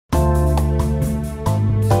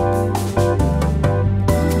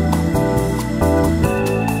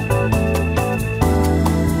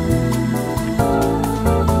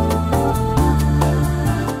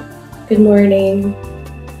Good morning.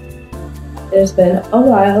 It has been a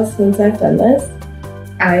while since I've done this.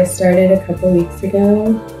 I started a couple weeks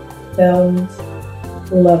ago, filmed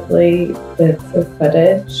lovely bits of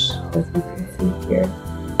footage, as you can see here.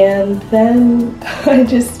 And then I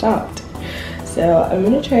just stopped. So I'm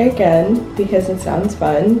gonna try again because it sounds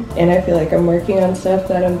fun and I feel like I'm working on stuff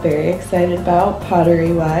that I'm very excited about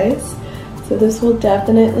pottery wise. So this will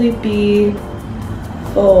definitely be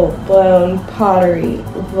full-blown pottery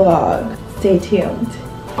vlog. Stay tuned.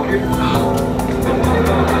 What are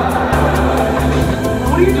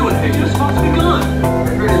you doing? You're supposed to be gone. I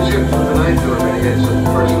heard the chips with the knife door and get some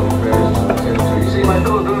personal affairs. You see my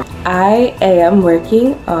door? I am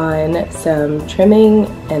working on some trimming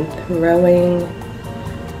and throwing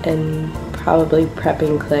and probably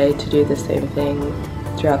prepping clay to do the same thing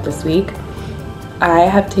throughout this week. I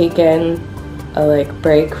have taken a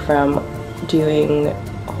break from doing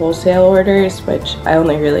wholesale orders, which I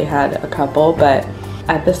only really had a couple, but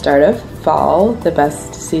at the start of fall, the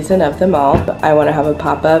best season of them all, I want to have a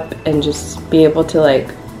pop-up and just be able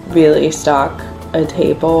to really stock a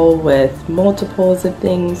table with multiples of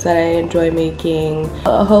things that I enjoy making.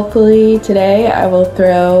 Hopefully today I will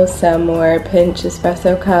throw some more pinch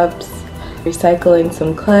espresso cups, recycling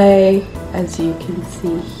some clay, as you can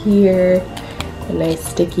see here, a nice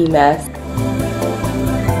sticky mess.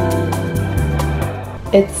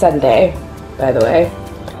 It's Sunday, by the way.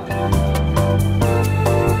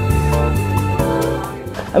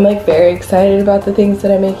 I'm very excited about the things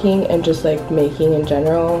that I'm making and just making in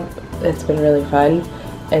general. It's been really fun,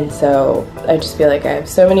 and so I just feel like I have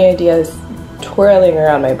so many ideas twirling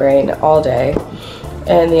around my brain all day.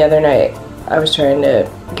 And the other night I was trying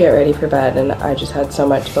to get ready for bed and I just had so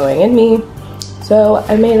much going in me. So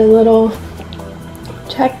I made a little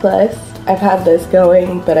checklist. I've had this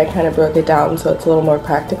going, but I kind of broke it down so it's a little more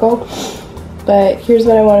practical. But here's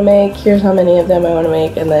what I want to make, here's how many of them I want to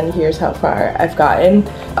make, and then here's how far I've gotten.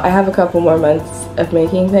 I have a couple more months of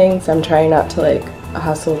making things. I'm trying not to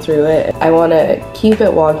hustle through it. I want to keep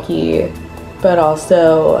it wonky, but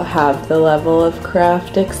also have the level of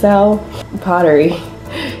craft excel. Pottery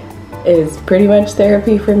is pretty much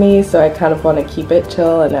therapy for me, so I kind of want to keep it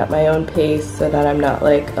chill and at my own pace so that I'm not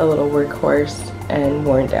a little workhorse and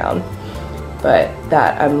worn down. But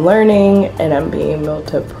that I'm learning and I'm being able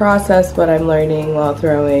to process what I'm learning while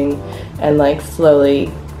throwing and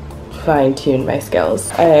slowly fine-tune my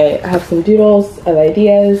skills. I have some doodles of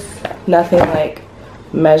ideas, nothing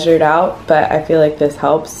measured out, but I feel like this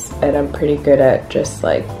helps and I'm pretty good at just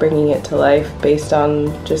bringing it to life based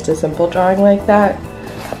on just a simple drawing like that.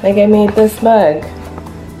 I made this mug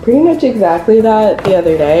pretty much exactly that the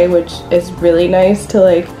other day, which is really nice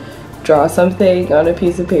to draw something on a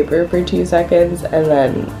piece of paper for 2 seconds and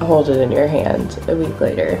then hold it in your hand a week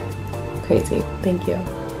later. Crazy. Thank you.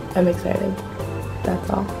 I'm excited. That's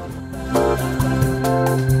all.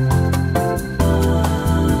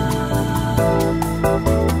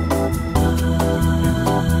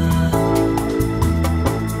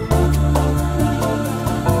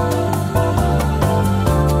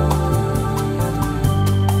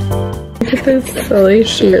 Look at this silly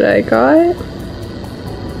shirt I got.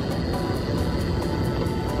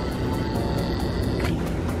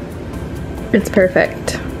 It's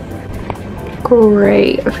perfect.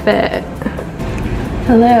 Great fit.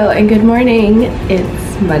 Hello and good morning.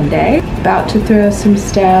 It's Monday. About to throw some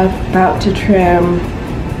stuff, about to trim,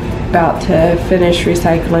 about to finish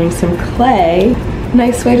recycling some clay.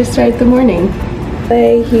 Nice way to start the morning.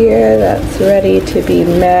 Clay here that's ready to be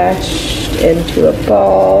mashed into a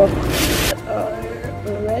ball.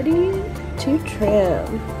 Ready to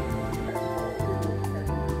trim.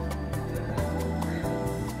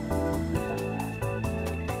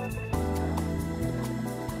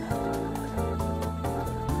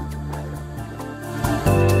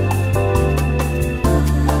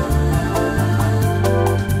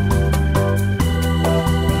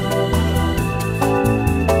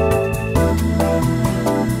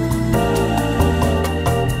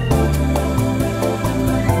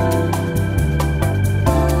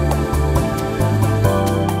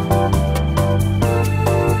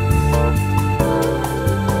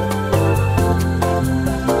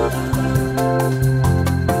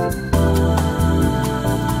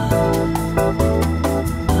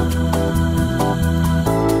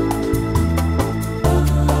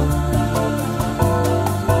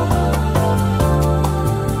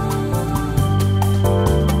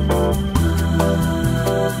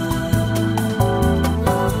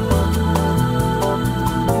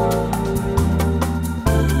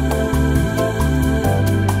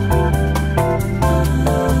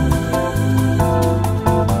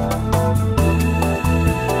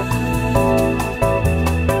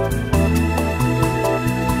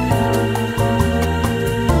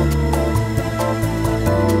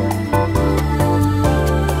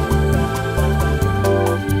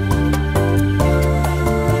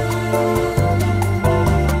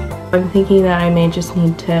 thinking that I may just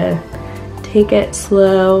need to take it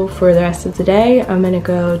slow for the rest of the day. I'm gonna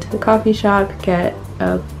go to the coffee shop, get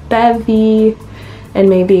a bevy, and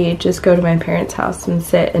maybe just go to my parents' house and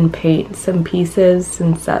sit and paint some pieces,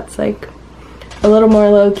 since that's like a little more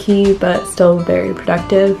low-key but still very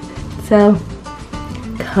productive. So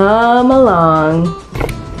come along.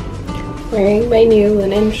 Wearing my new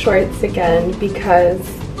linen shorts again because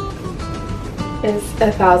it's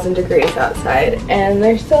 1,000 degrees outside and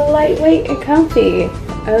they're so lightweight and comfy.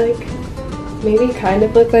 I like maybe kind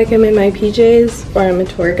of look like I'm in my PJs or I'm a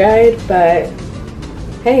tour guide, but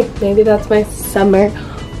hey, maybe that's my summer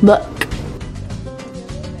look.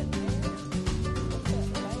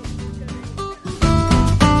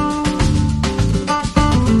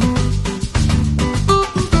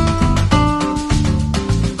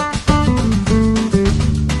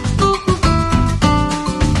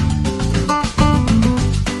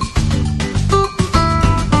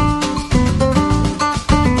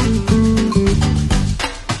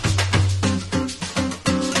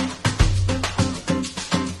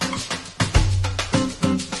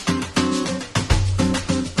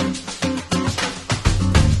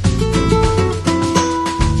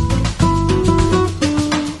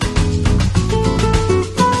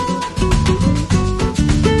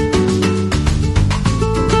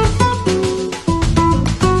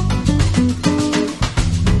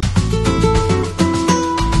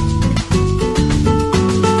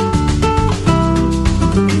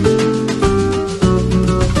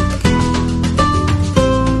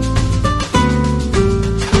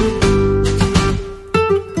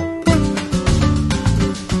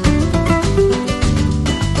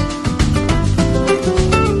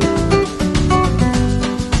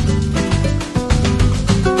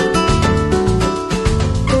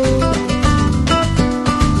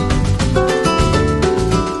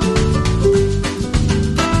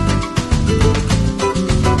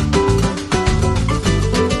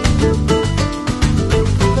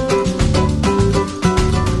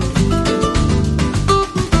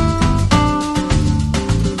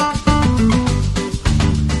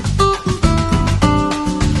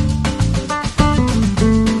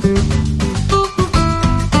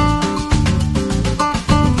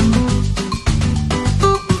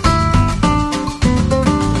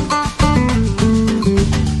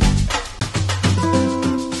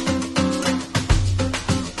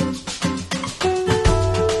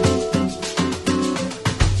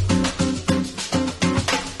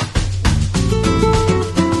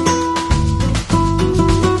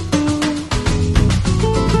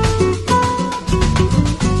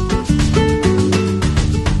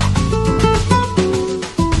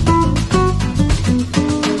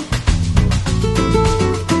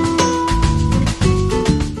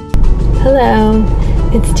 Hello,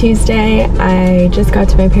 it's Tuesday. I just got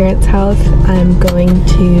to my parents' house. I'm going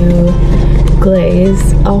to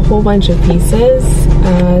glaze a whole bunch of pieces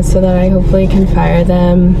so that I hopefully can fire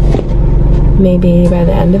them maybe by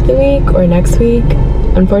the end of the week or next week.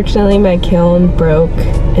 Unfortunately, my kiln broke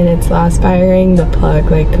in its last firing. The plug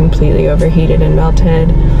like completely overheated and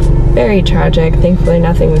melted. Very tragic. Thankfully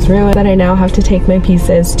nothing was ruined, but I now have to take my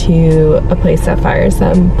pieces to a place that fires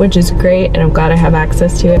them, which is great, and I'm glad I have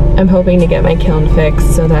access to it. I'm hoping to get my kiln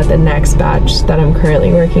fixed so that the next batch that I'm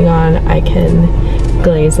currently working on I can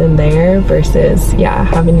glaze in there versus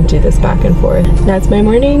having to do this back and forth. That's my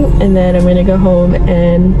morning, and then I'm gonna go home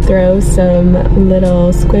and throw some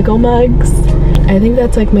little squiggle mugs. I think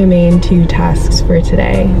that's like my main two tasks for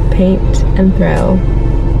today: paint and throw.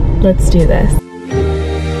 Let's do this.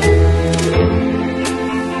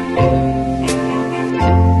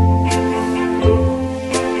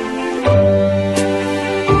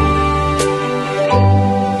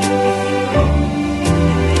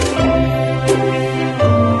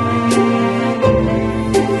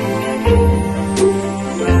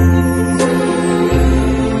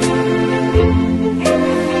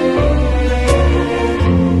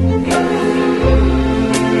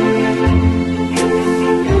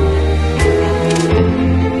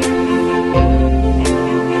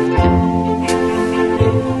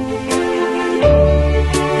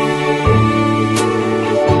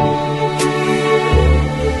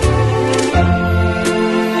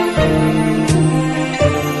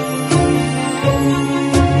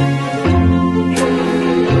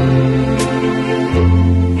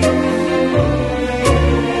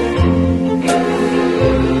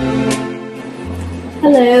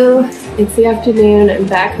 Hello, it's the afternoon. I'm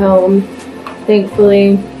back home.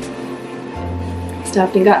 Thankfully,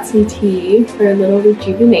 stopped and got some tea for a little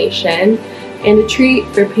rejuvenation and a treat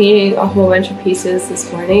for painting a whole bunch of pieces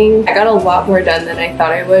this morning. I got a lot more done than I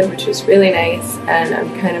thought I would, which was really nice, and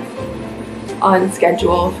I'm kind of on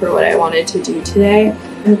schedule for what I wanted to do today.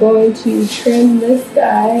 I'm going to trim this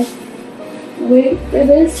guy, wait for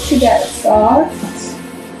this to get soft,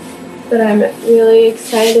 but I'm really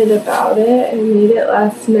excited about it. I made it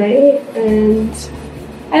last night and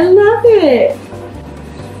I love it.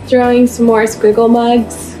 Throwing some more squiggle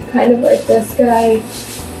mugs, kind of like this guy,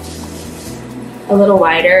 a little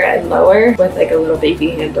wider and lower with like a little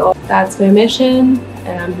baby handle. That's my mission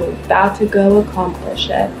and I'm about to go accomplish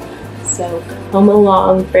it. So come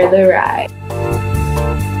along for the ride.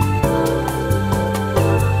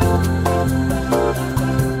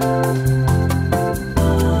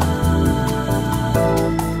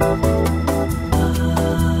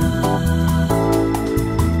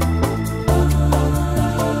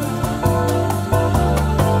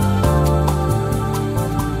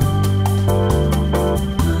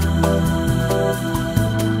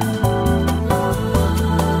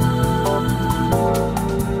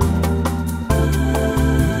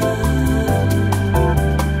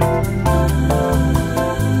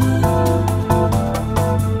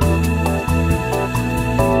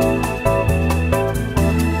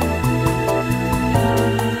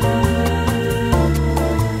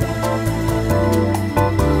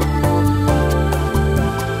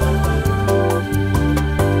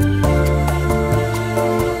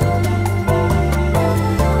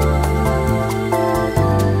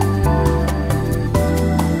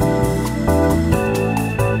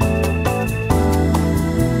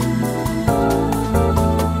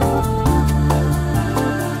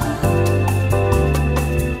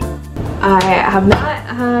 I have not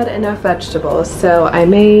had enough vegetables, so I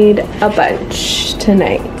made a bunch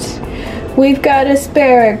tonight. We've got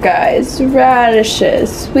asparagus,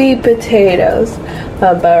 radishes, sweet potatoes,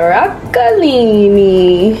 a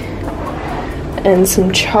broccolini, and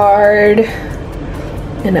some chard,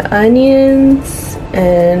 and onions,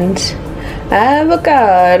 and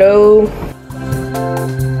avocado.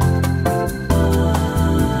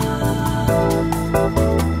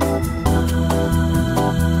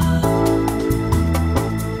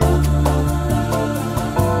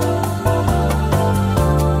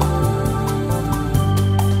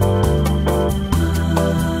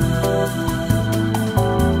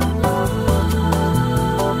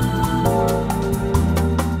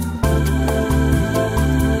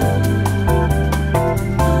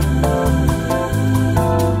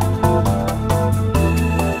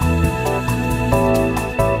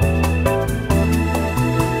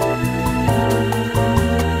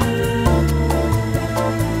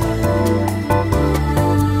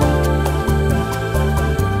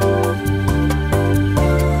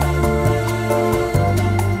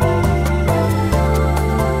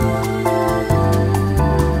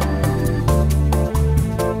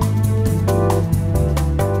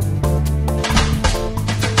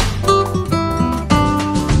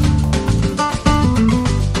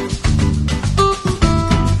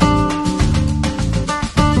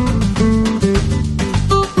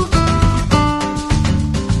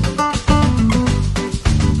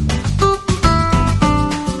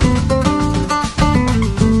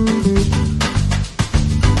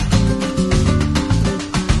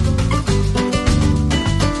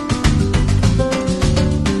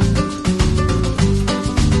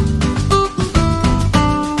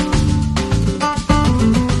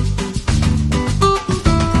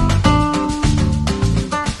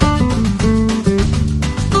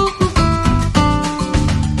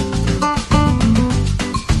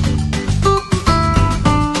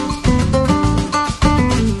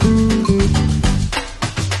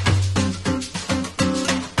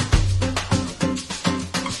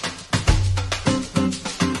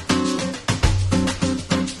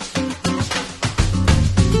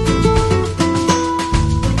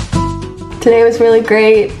 Today was really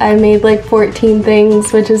great. I made like 14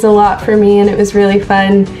 things, which is a lot for me, and it was really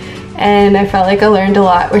fun. And I felt like I learned a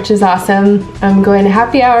lot, which is awesome. I'm going to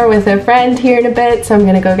happy hour with a friend here in a bit, so I'm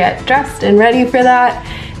gonna go get dressed and ready for that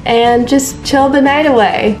and just chill the night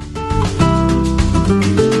away.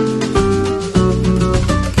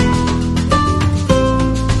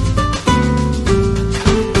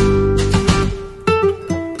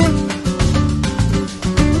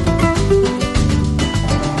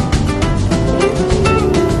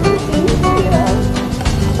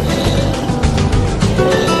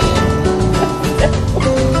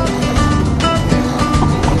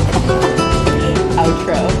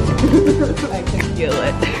 I can feel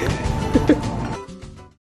it.